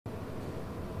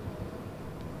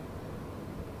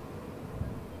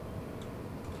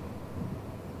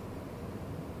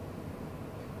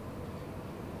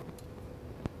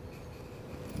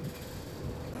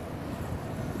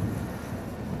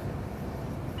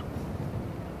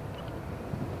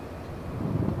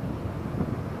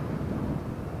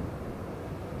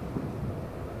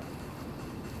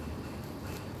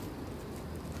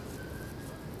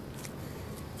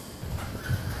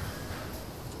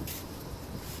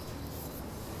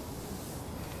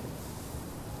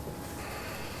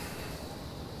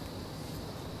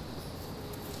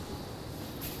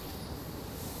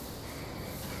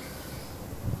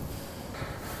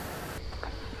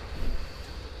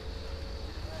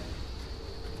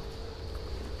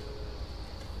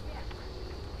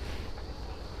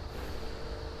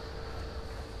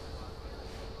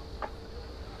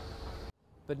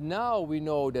But now we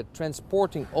know that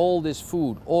transporting all this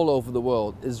food all over the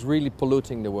world is really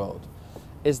polluting the world.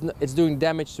 It's doing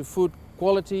damage to food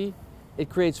quality, it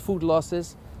creates food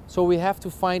losses, so we have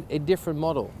to find a different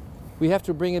model. We have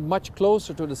to bring it much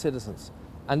closer to the citizens.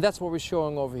 And that's what we're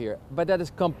showing over here. But that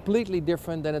is completely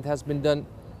different than it has been done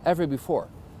ever before.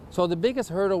 So the biggest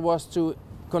hurdle was to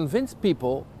convince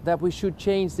people that we should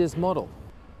change this model.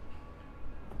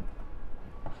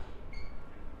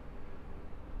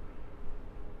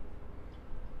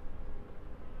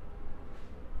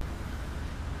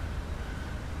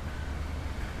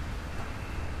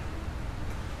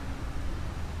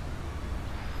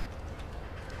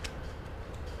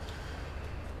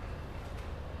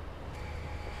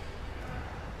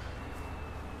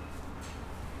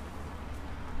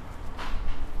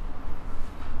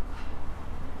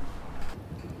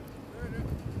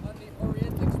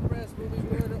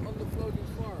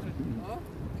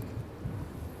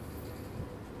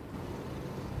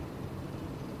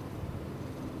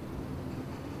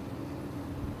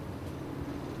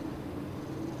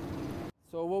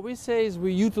 So what we say is we're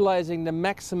utilizing the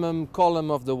maximum column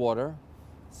of the water.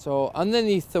 So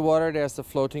underneath the water there's the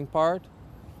floating part.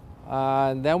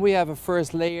 And then we have a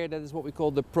first layer that is what we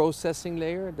call the processing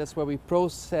layer. That's where we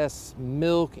process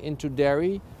milk into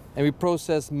dairy and we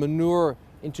process manure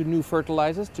into new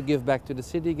fertilizers to give back to the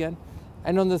city again.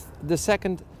 And on the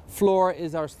second floor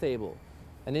is our stable.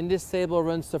 And in this stable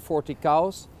runs the 40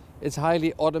 cows. It's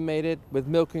highly automated with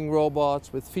milking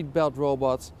robots, with feed belt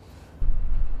robots.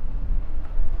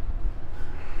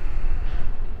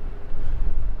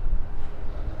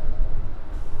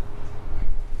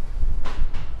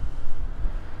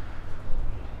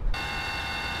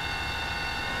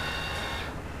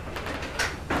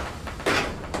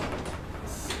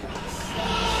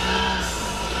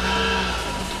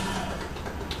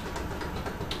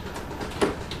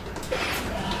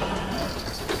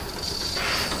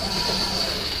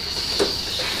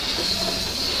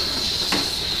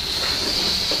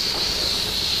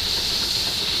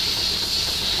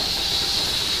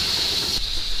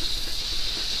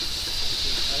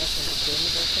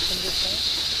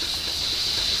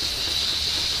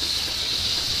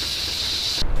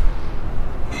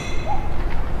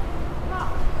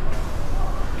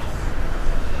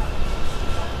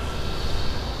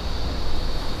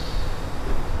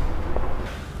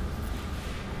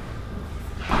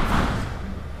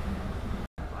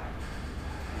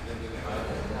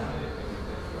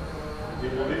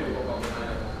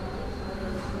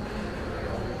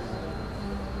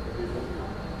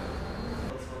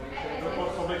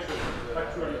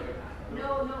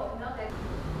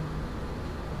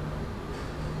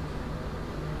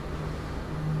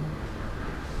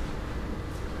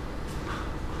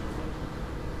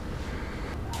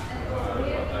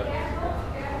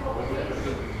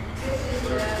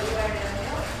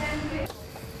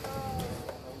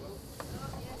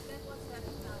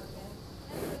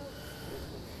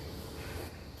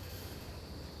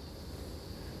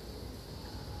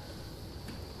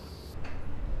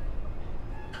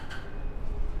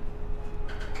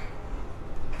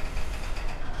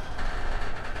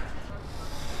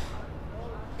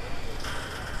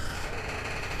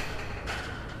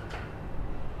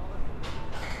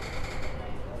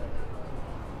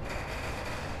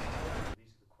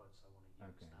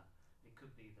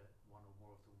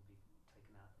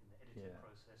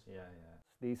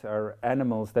 These are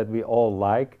animals that we all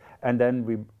like, and then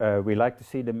we like to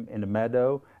see them in the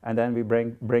meadow, and then we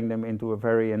bring them into a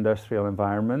very industrial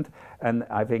environment. And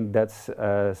I think that's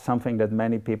something that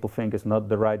many people think is not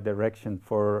the right direction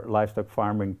for livestock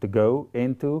farming to go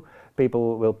into.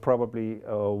 People will probably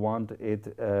want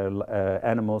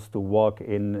animals to walk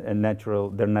in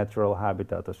their natural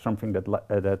habitat, or something that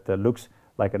looks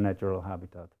like a natural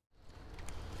habitat.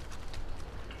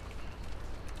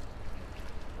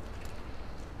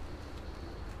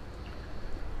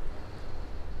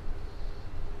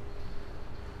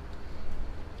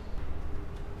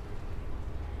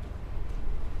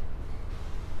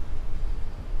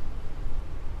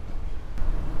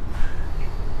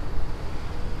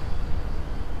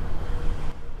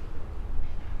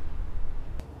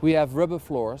 We have rubber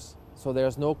floors, so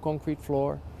there's no concrete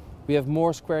floor. We have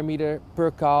more square meter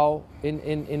per cow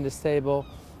in the stable.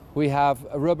 We have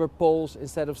rubber poles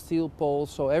instead of steel poles,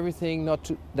 so everything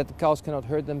that the cows cannot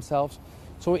hurt themselves.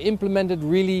 So we implemented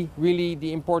really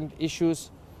the important issues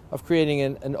of creating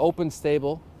an open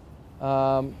stable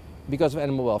because of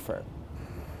animal welfare.